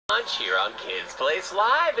Lunch here on Kids Place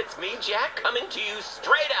Live. It's me, Jack, coming to you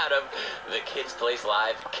straight out of the Kids Place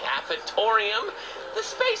Live cafetorium. The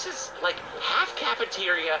space is like half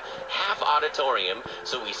cafeteria, half auditorium,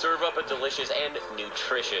 so we serve up a delicious and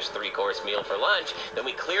nutritious three-course meal for lunch. Then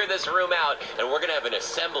we clear this room out, and we're going to have an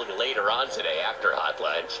assembly later on today after hot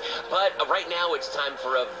lunch. But right now it's time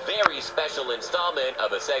for a very special installment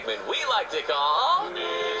of a segment we like to call Mystery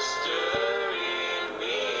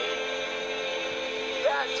Meat.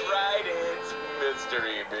 That's right, it's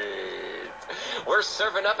Mystery Meat. We're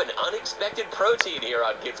serving up an unexpected protein here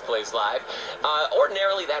on Kids Place Live.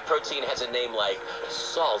 Ordinarily, that protein has a name like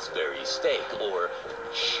Salisbury steak or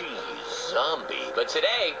cheese zombie. But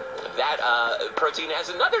today, that protein has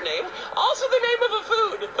another name, also the name of a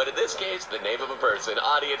food. But in this case, the name of a person.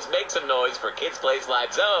 Audience, make some noise for Kids Place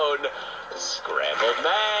Live's own Scrambled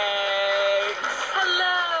Eggs.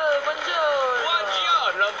 Hello, buongiorno.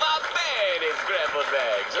 Buongiorno, va bene, Scrambled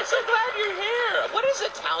Eggs. I'm so glad you're here. What is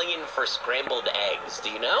Italian for scrambled eggs? Do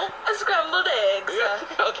you know? Scrambled eggs.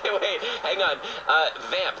 Okay, wait, hang on.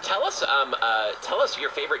 Vamp, tell us your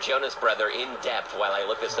favorite Jonas brother in depth while I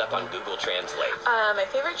look this up on Google Translate. My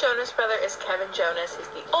favorite Jonas brother is Kevin Jonas. He's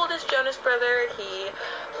the oldest Jonas brother. He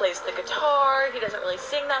plays the guitar. He doesn't really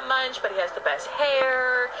sing that much, but he has the best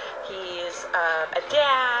hair. He's a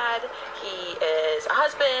dad. He is a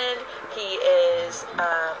husband. He is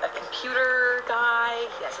a computer guy.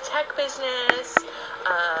 He has a tech business.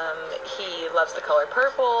 He loves the color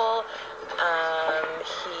purple.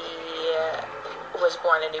 He was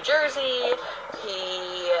born in New Jersey.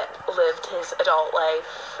 He lived his adult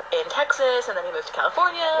life in Texas, and then he moved to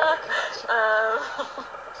California.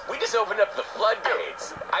 We just opened up the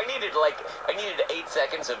floodgates. I needed 8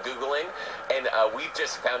 seconds of Googling, and we've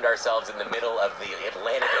just found ourselves in the middle of the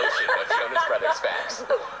Atlantic Ocean of Jonas Brothers facts.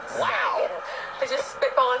 Wow. I just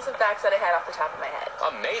spitballing some facts that I had off the top of my head.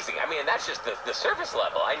 Amazing. I mean, that's just the surface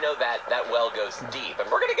level. I know that well goes deep, and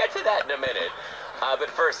we're going to get to that in a minute. But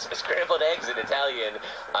first, scrambled eggs in Italian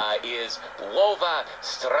is uova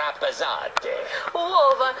strapazzate.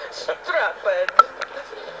 Uova strapped.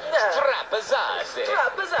 Strapazzate.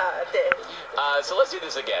 Strapazzate. So let's do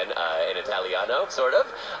this again in Italiano, sort of.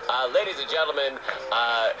 Ladies and gentlemen,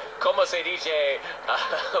 como se dice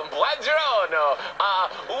buongiorno,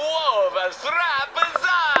 uova strapazzate.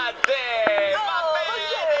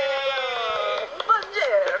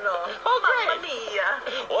 Oh, Mamma mia.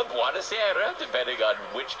 Or buonasera, depending on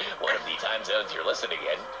which one of the time zones you're listening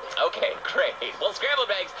in. Okay, great. Well, Scrambled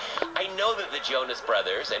Eggs, I know that the Jonas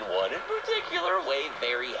Brothers, and one in particular, weigh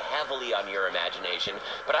very heavily on your imagination,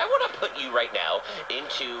 but I want to put you right now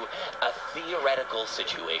into a theoretical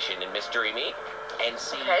situation in Mystery Meat and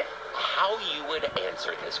see how you would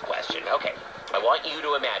answer this question. Okay, I want you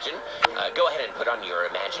to imagine. Go ahead and put on your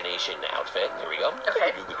imagination outfit. Here we go.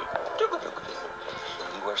 Okay.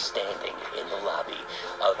 You are standing in the lobby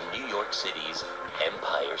of New York City's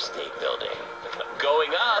Empire State Building.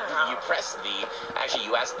 Going up, you press actually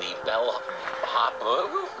you ask the bellhop,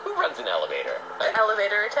 who runs an elevator? The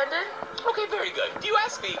elevator attendant? Okay, very good. You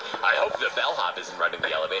ask I hope the bellhop isn't running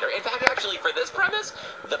the elevator. In fact, actually, for this premise,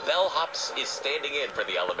 the bellhop is standing in for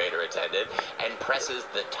the elevator attendant and presses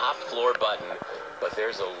the top floor button. But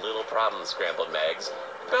there's a little problem, Scrambled Eggs.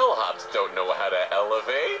 Bellhops don't know how to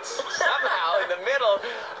elevate. Somehow, in the middle,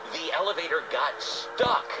 the elevator got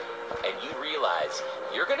stuck. And you realize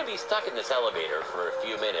you're going to be stuck in this elevator for a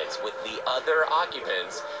few minutes with the other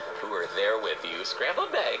occupants who are there with you.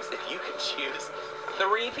 Scrambled Eggs, if you could choose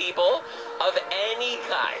 3 people of any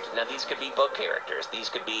kind. Now, these could be book characters. These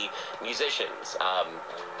could be musicians,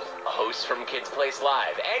 hosts from Kids Place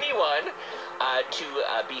Live. Anyone to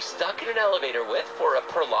be stuck in an elevator with for a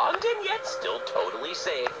prolonged and yet still totally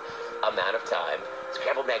safe amount of time.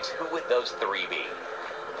 Scrambled Eggs, who would those 3 be?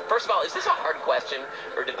 First of all, is this a hard question,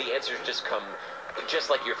 or did the answers just come, just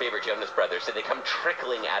like your favorite Jonas Brothers, did they come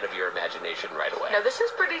trickling out of your imagination right away? No, this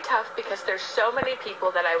is pretty tough because there's so many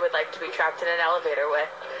people that I would like to be trapped in an elevator with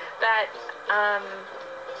that,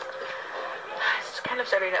 it's kind of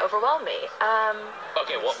starting to overwhelm me.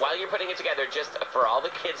 Okay, well, while you're putting it together, just for all the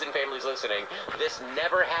kids and families listening, this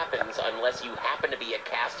never happens unless you happen to be a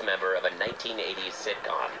cast member of a 1980s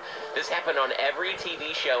sitcom. This happened on every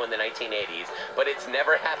TV show in the 1980s, but it's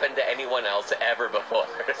never happened to anyone else ever before.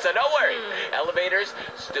 So don't worry, elevators,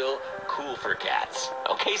 still cool for cats.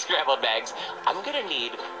 Okay, Scrambled Eggs, I'm gonna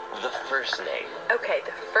need the first name. Okay,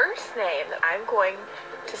 the first name that I'm going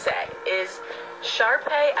to say is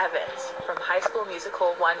Sharpay Evans from High School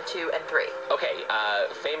Musical 1, 2, and 3. Okay,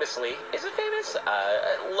 famously, is it famous?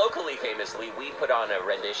 Locally famously, we put on a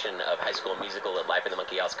rendition of High School Musical at Life in the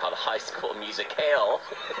Monkey House called High School Musical,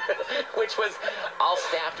 which was all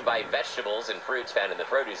staffed by vegetables and fruits found in the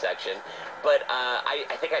produce section. But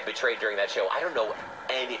I think I betrayed during that show. I don't know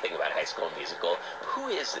anything about High School Musical. Who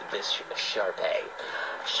is this Sharpay?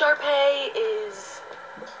 Sharpay is,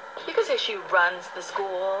 you could say she runs the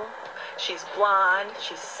school. She's blonde,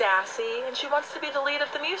 she's sassy, and she wants to be the lead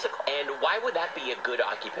of the musical. And why would that be a good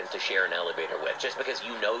occupant to share an elevator with? Just because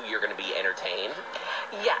you know you're going to be entertained?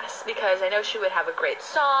 Yes, because I know she would have a great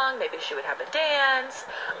song, maybe she would have a dance,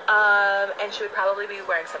 and she would probably be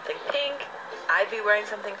wearing something pink. I'd be wearing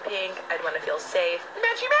something pink. I'd want to feel safe.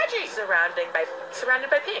 Matchy-matchy! Surrounded by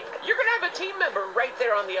pink. You're going to have a team member right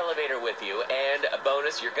there on the elevator with you, and a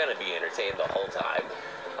bonus, you're going to be entertained the whole time.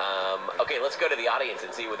 Okay, let's go to the audience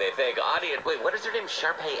and see what they think. Audience, wait, what is her name?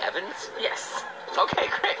 Sharpay Evans? Yes. Okay,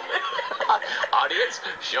 great. Audience,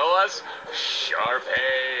 show us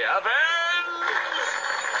Sharpay Evans!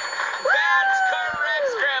 That's correct,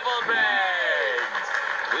 Scrambled Eggs!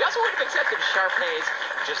 We also would have accepted Sharpays,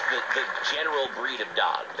 just the general breed of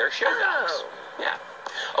dog. They're show dogs. Yeah.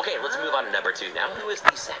 Okay, let's move on to number 2 now. Who is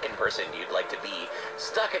the second person you'd like to be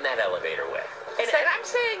stuck in that elevator with? And I'm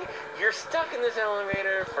saying you're stuck in this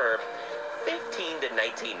elevator for 15 to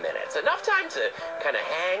 19 minutes. Enough time to kind of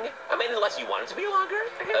hang. I mean, unless you want it to be longer.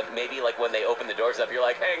 Maybe like when they open the doors up, you're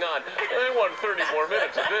like, hang on, I want 30 more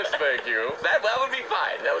minutes of this, thank you. That would be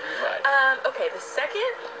fine. That would be fine. Okay, the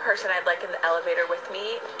second person I'd like in the elevator with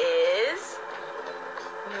me is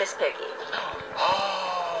Miss Piggy.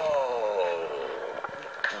 Oh,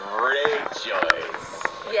 great choice.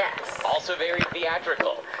 Yes. Also very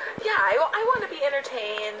theatrical. Yeah, I want to be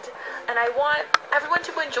entertained, and I want everyone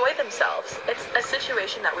to enjoy themselves. It's a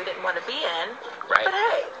situation that we didn't want to be in, right? But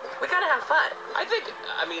hey, we gotta have fun. I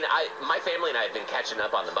mean, my family and I have been catching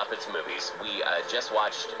up on the Muppets movies. We just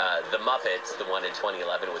watched The Muppets, the one in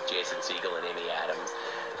 2011 with Jason Segel and Amy Adams,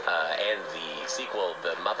 and the sequel,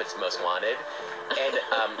 The Muppets Most Wanted, and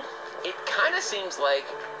it kind of seems like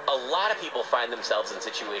a lot of people find themselves in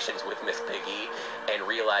situations with Miss Piggy and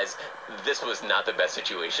realize this was not the best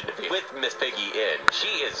situation to be with Miss Piggy in.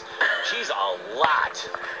 She's a lot.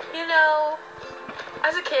 You know,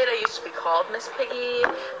 as a kid, I used to be called Miss Piggy.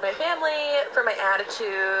 My family for my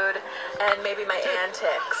attitude and maybe my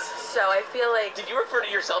antics. So I feel like... Did you refer to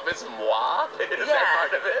yourself as moi? Is yeah. that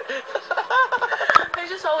part of it? I was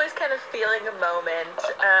just always kind of feeling a moment.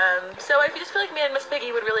 So I just feel like me and Miss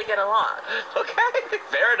Piggy would really get along. Okay,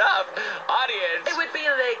 fair enough. Audience. It would be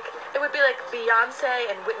like Beyonce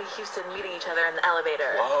and Whitney Houston meeting each other in the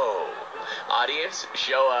elevator. Whoa. Audience,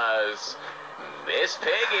 show us Miss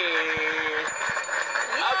Piggy.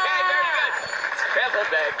 Yeah. Okay, very good.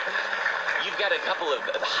 Scrambled egg. You've got a couple of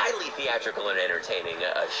highly theatrical and entertaining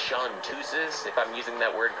chanteuses, if I'm using that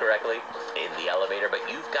word correctly, in the elevator, but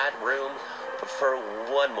you've got room for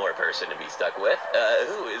one more person to be stuck with.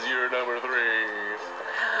 Who is your number 3?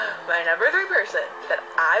 My number 3 person that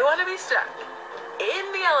I want to be stuck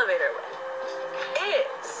in the elevator with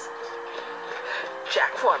is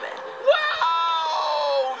Jack Foreman.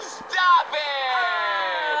 Whoa! Stop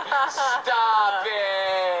it! Stop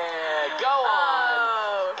it! Go on!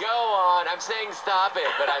 I'm saying stop it,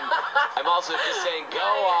 but I'm also just saying go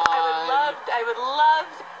on. I would love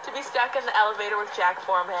to be stuck in the elevator with Jack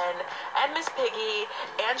Foreman and Miss Piggy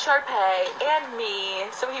and Sharpay and me,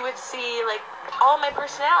 so he would see like all my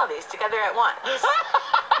personalities together at once.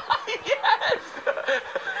 Yes.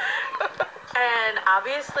 And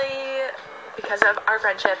obviously, because of our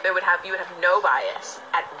friendship, you would have no bias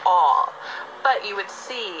at all, but you would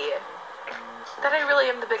see that I really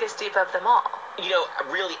am the biggest diva of them all. You know,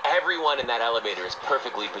 really everyone in that elevator is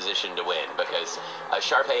perfectly positioned to win because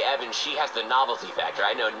Sharpay Evans, she has the novelty factor.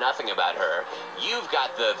 I know nothing about her. You've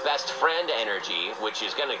got the best friend energy, which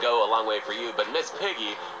is going to go a long way for you. But Miss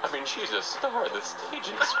Piggy, I mean, she's a star of the stage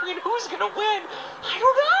and the screen. Who's going to win? I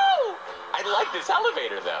don't know. I like this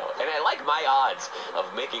elevator, though, and I like my odds of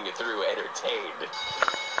making it through entertained.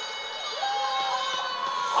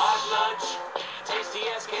 Hot lunch, tasty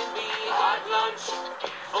as can be. Hot lunch.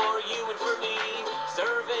 For you and for me,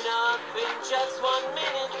 serving up in just 1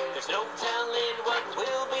 minute. There's no telling what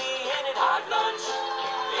will be in it. Hot lunch,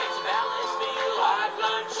 it's a balanced meal. Hot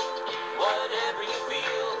lunch, whatever you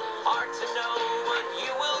feel. Hard to know what you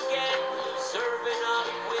will get. Serving up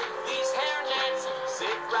with these hairnets.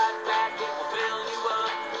 Sit right back, it will fill you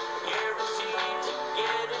up. Guaranteed to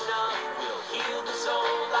get enough. Will heal the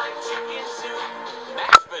soul like chicken soup.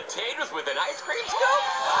 Mashed potatoes with an ice cream scoop.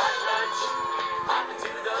 Hot lunch. Hop into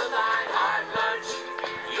the line, hot lunch.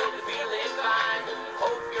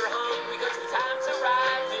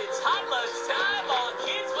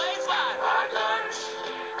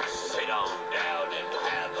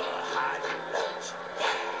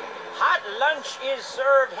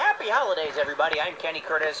 Happy holidays, everybody. I'm Kenny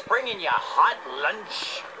Curtis, bringing you hot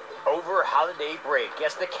lunch over holiday break.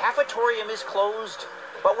 Yes, the cafetorium is closed,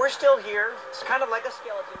 but we're still here. It's kind of like a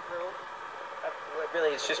skeleton crew. Really,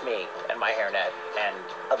 it's just me and my hairnet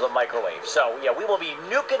and the microwave. So, yeah, we will be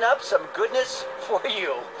nuking up some goodness for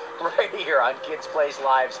you right here on Kids Place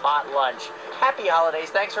Live's Hot Lunch. Happy holidays.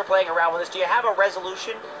 Thanks for playing around with us. Do you have a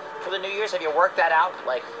resolution for the New Year's? Have you worked that out?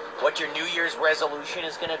 Like, what your New Year's resolution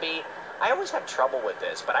is going to be? I always have trouble with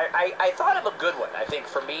this, but I thought of a good one. I think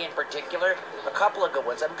for me in particular, a couple of good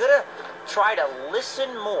ones. I'm going to try to listen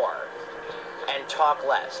more and talk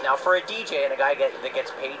less. Now, for a DJ and a guy that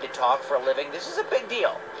gets paid to talk for a living, this is a big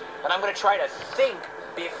deal. And I'm going to try to think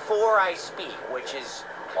before I speak, which is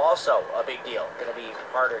also a big deal. Going to be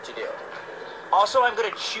harder to do. Also, I'm going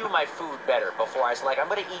to chew my food better before I'm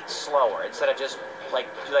going to eat slower instead of just like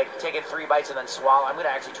taking 3 bites and then swallow. I'm going to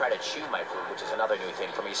actually try to chew my food, which is another new thing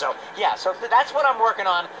for me. So, yeah, so that's what I'm working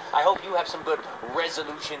on. I hope you have some good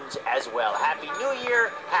resolutions as well. Happy New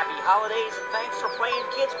Year, happy holidays, and thanks for playing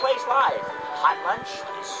Kids Place Live. Hot lunch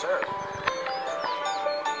is served.